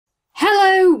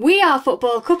Hello, we are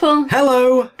Football Couple.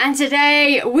 Hello. And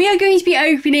today we are going to be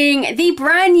opening the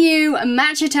brand new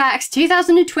Match Attax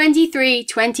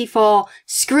 2023-24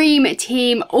 Scream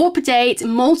Team Update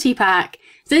Multi-Pack.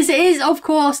 This is, of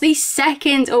course, the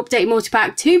second update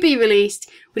multi-pack to be released.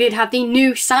 We did have the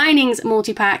new signings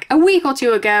multi-pack a week or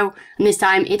two ago, and this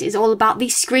time it is all about the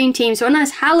Scream team, so a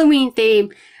nice Halloween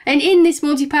theme. And in this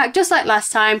multi-pack, just like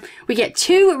last time, we get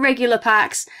 2 regular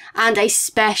packs and a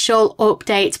special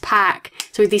update pack.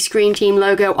 So with the Scream Team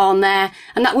logo on there.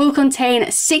 And that will contain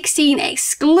 16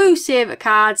 exclusive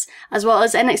cards, as well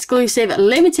as an exclusive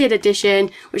limited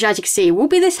edition, which as you can see will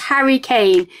be this Harry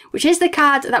Kane, which is the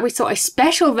card that we saw a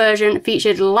special version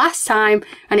featured last time,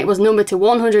 and it was numbered to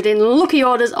 100 in lucky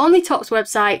orders on the Topps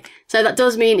website. So that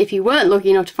does mean if you weren't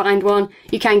lucky enough to find one,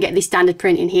 you can get the standard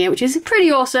print in here, which is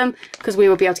pretty awesome because we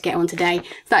will be able to get one today.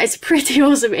 That is pretty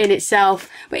awesome in itself.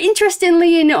 But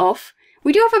interestingly enough,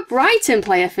 we do have a Brighton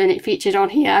player featured on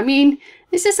here. I mean,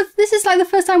 this is like the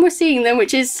first time we're seeing them,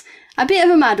 which is a bit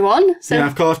of a mad one. So, yeah,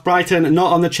 of course, Brighton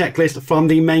not on the checklist from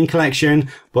the main collection,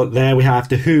 but there we have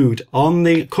the Hood on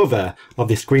the cover of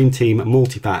the Scream Team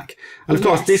multi-pack. And of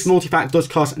course, this multi-pack does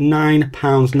cost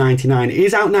 £9.99. It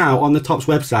is out now on the Topps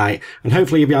website, and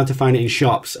hopefully you'll be able to find it in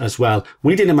shops as well.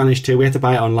 We didn't manage to, we had to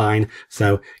buy it online.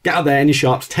 So get out there in your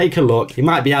shops, take a look. It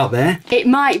might be out there. It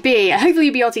might be. Hopefully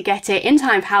you'll be able to get it in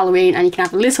time for Halloween, and you can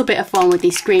have a little bit of fun with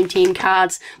these Scream Team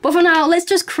cards. But for now, let's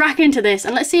just crack into this,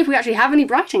 and let's see if we actually have any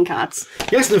Brighton cards.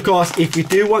 Yes, and of course, if you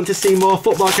do want to see more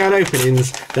football card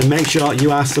openings, then make sure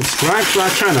you are subscribed to our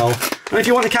channel. And if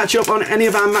you want to catch up on any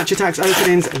of our Match Attax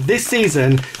openings this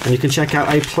season, then you can check out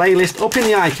a playlist up in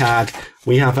the iCard.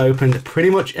 We have opened pretty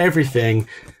much everything,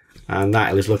 and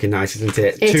that is looking nice, isn't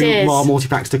it? It 2 is. more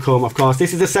multi-packs to come, of course.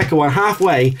 This is the second one,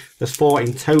 halfway. There's 4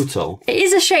 in total. It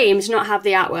is a shame to not have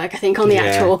the artwork, I think, on the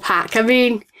actual pack. I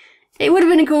mean, it would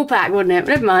have been a cool pack, wouldn't it?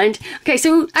 But never mind. Okay,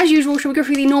 so as usual, shall we go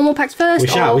through the normal packs first? We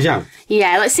shall.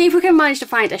 Yeah, let's see if we can manage to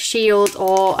find a shield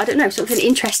or, I don't know, something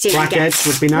interesting. Black edge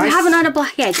would be nice. We haven't had a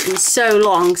black edge in so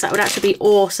long, so that would actually be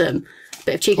awesome.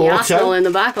 Bit of cheeky Arsenal in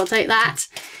the back, I'll take that.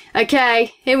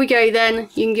 Okay, here we go then.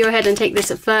 You can go ahead and take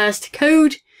this at first.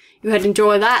 Code, go ahead and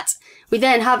enjoy that. We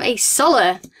then have a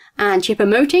Solar and Chipper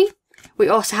Moti. We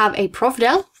also have a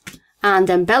Providel and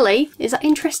Dembele. Is that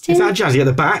interesting? Is that Jazzy at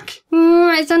the back?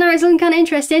 I don't know, it's looking kind of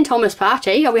interesting. Thomas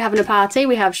Partey. Are we having a party?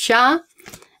 We have Shah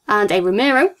and a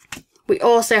Ramiro. We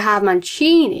also have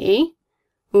Mancini.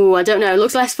 Ooh, I don't know. It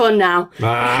looks less fun now. We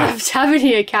have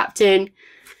Tavernier captain.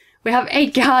 We have a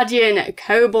Guardian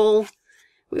Kobel.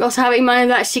 We also have a Man of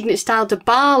that Signet style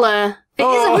Dybala. It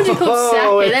is a budget called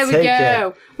Saka. There we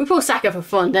go. We pull Saka for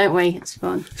fun, don't we? It's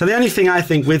fun. So the only thing I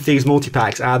think with these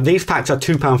multi-packs are these packs are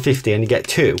 £2.50 and you get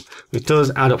 2, which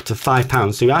does add up to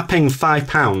 £5. So you are paying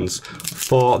 £5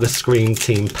 for the Scream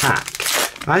Team pack.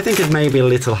 I think it's maybe a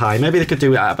little high. Maybe they could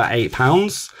do it at about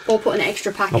 £8. Or put an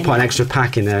extra pack in. Or put an extra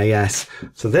pack in there, yes.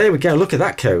 So there we go. Look at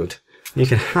that code. You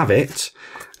can have it.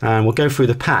 And we'll go through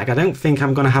the pack. I don't think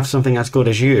I'm going to have something as good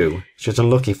as you. It's just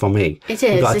unlucky for me. It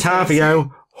is. We've got a Tavio,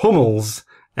 Hummels,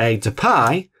 a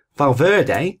Depay,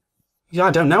 Valverde. Yeah,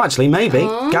 I don't know actually. Maybe.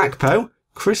 Gakpo,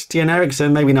 Christian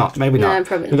Eriksen. Maybe not. Maybe not. No,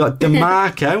 probably We've not. got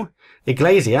DeMarco,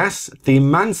 Iglesias, the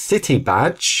Man City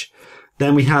badge.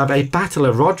 Then we have a Battle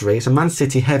of Rodri. It's a Man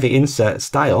City heavy insert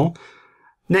style.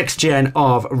 Next gen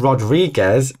of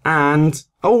Rodriguez. And,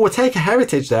 oh, we'll take a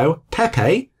heritage though.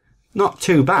 Pepe. Not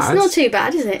too bad. It's not too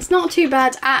bad, is it? It's not too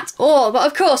bad at all. But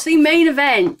of course, the main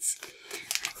event.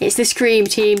 It's the Scream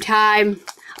Team time.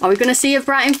 Are we going to see a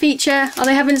Brighton feature? Are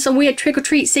they having some weird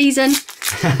trick-or-treat season?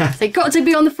 They got to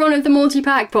be on the front of the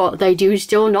multi-pack, but they do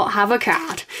still not have a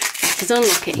card. That is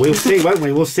unlucky. We'll see, won't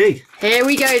we? We'll see. Here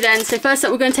we go then. So first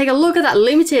up, we're going to take a look at that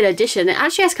limited edition. It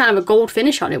actually has kind of a gold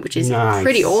finish on it, which is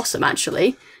pretty awesome,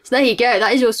 actually. So there you go.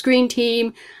 That is your Scream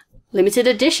Team limited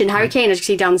edition. Harry Kane, as you can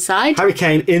see down the side. Harry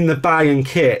Kane in the Bayern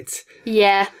kit.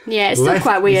 Yeah, it's still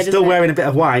quite weird, He's still wearing a bit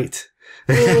of white.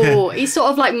 Oh, he's sort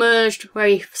of like merged where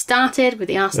he started with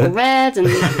the Arsenal red. And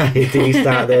Did he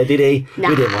start there, did he? Nah,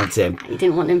 we didn't want him. You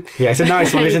didn't want him. Yeah, it's a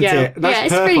nice one, isn't it? That's yeah,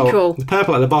 it's purple. pretty cool. The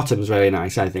purple at the bottom is very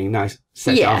nice, I think. Nice.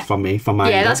 Sets it off from my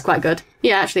angle. That's quite good.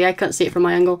 Yeah, actually, I couldn't see it from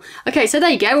my angle. Okay, so there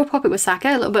you go. We'll pop it with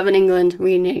Saka. A little bit of an England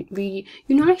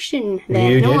reunition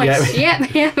there. Nice.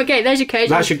 Yep. Okay, there's your code.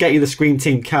 That should get you the Scream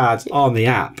Team cards on the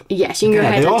app. Yes, you can go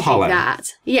ahead and take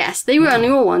that. Yes, they were on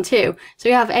your one too. So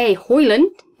we have a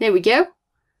Højlund. There we go.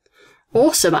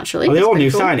 Awesome, actually. Are they all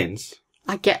new signings?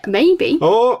 I get maybe.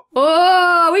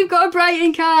 Oh, we've got a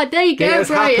Brighton card. There you go,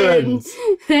 Brighton.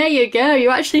 There you go. You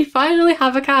actually finally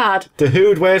have a card. The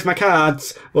Hood, where's my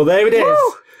cards? Well, there it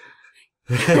is.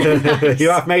 You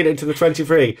have made it to the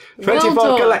 24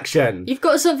 done. collection. You've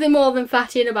got something more than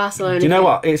Fatty in a Barcelona. Do you know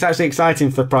what? It's actually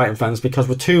exciting for Brighton fans because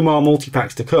with 2 more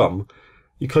multi-packs to come,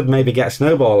 you could maybe get a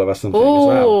snowballer or something as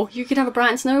well. Oh, you could have a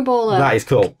Brighton snowballer. That is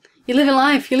cool. You're living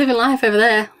life. You're living life over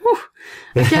there. Whew.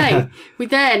 Okay. We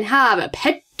then have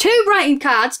 2 Brighton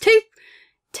cards.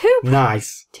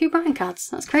 Nice. 2 Brighton cards.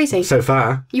 That's crazy. So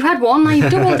far. You had 1, now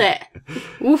you've doubled it.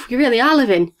 Oof, you really are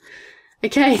living.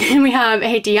 Okay, then we have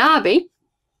a Diaby.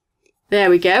 There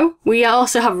we go. We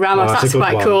also have Ramos. Oh, that's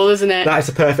quite cool, isn't it? That is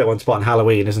a perfect one to put on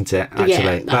Halloween, isn't it? Actually,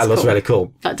 Yeah, that looks really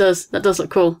cool. That does look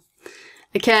cool.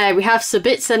 Okay, we have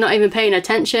Sabitzer not even paying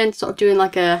attention, sort of doing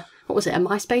like a, what was it, a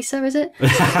MySpacer, is it?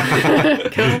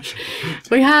 Gosh.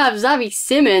 We have Xavi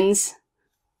Simons.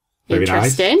 Very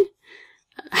Interesting.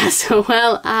 Nice. As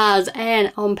well as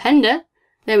an Ompenda.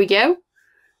 There we go.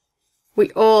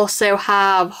 We also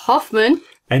have Hoffman.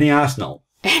 Any Arsenal?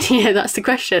 Yeah, that's the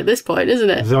question at this point, isn't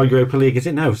it? Is it on Europa League? Is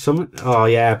it? No. Oh,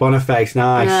 yeah. Boniface.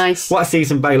 Nice. What a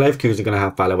season Bayer Leverkusen are going to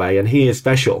have, by the way. And he is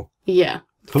special. Yeah.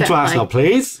 Come to Arsenal,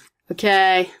 please.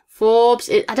 Okay. Forbes.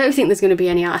 I don't think there's going to be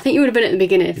any. I think you would have been at the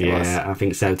beginning if there was. Yeah, I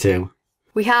think so too.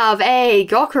 We have a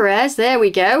Gokares. There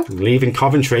we go. Leaving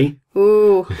Coventry.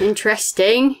 Ooh,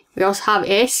 interesting. We also have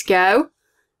Isco.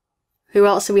 Who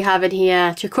else do we have in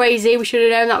here? Chukwueze. We should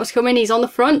have known that was coming. He's on the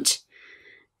front.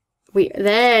 We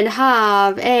then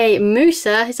have a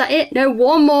Musa. Is that it? No,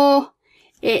 1 more.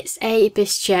 It's a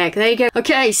Bischek. There you go.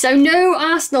 Okay, so no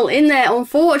Arsenal in there,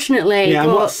 unfortunately. Yeah,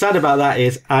 and what's sad about that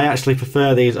is I actually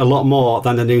prefer these a lot more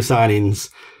than the new signings.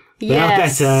 They are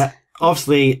better.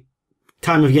 Obviously,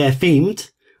 time of year themed,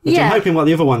 which I'm hoping what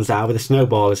the other ones are with the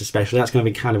snowballers especially. That's going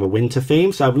to be kind of a winter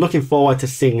theme. So I'm looking forward to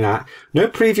seeing that. No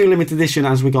preview limited edition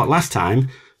as we got last time.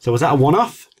 So was that a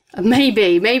one-off?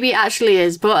 Maybe it actually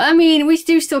is. But I mean, we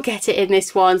do still get it in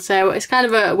this one. So it's kind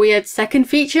of a weird second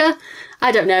feature.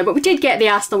 I don't know, but we did get the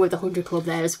Arsenal with the 100 Club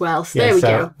there as well. So there we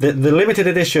go. The limited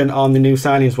edition on the new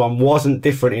signings one wasn't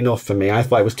different enough for me. I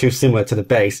thought it was too similar to the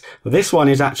base. But this one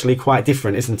is actually quite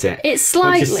different, isn't it? It's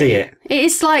slightly. Once you see it. It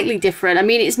is slightly different. I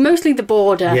mean, it's mostly the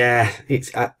border. Yeah,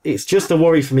 it's just a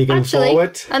worry for me going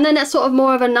forward. And then that's sort of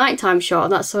more of a nighttime shot.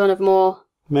 And that's sort of more...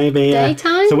 Maybe,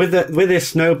 daytime? So with this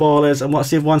snowballers and what's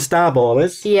the other one,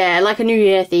 starballers? Yeah, like a New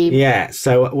Year theme. Yeah,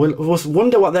 so we'll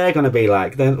wonder what they're going to be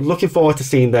like. They're looking forward to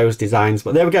seeing those designs.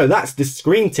 But there we go. That's the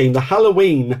Scream Team, the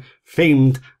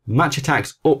Halloween-themed Match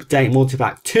Attax Update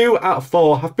Multipack. 2 out of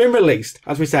 4 have been released.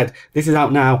 As we said, this is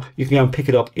out now. You can go and pick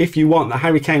it up if you want the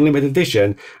Harry Kane limited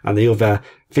edition and the other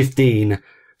 15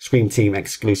 Scream Team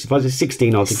exclusive. Was it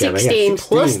 16 altogether? 16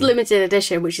 plus limited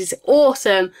edition, which is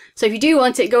awesome. So if you do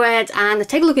want it, go ahead and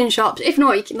take a look in the shops. If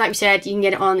not, you can, like we said, you can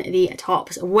get it on the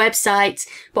Topps website.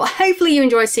 But hopefully you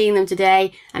enjoyed seeing them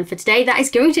today. And for today, that is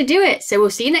going to do it. So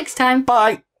we'll see you next time.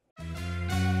 Bye.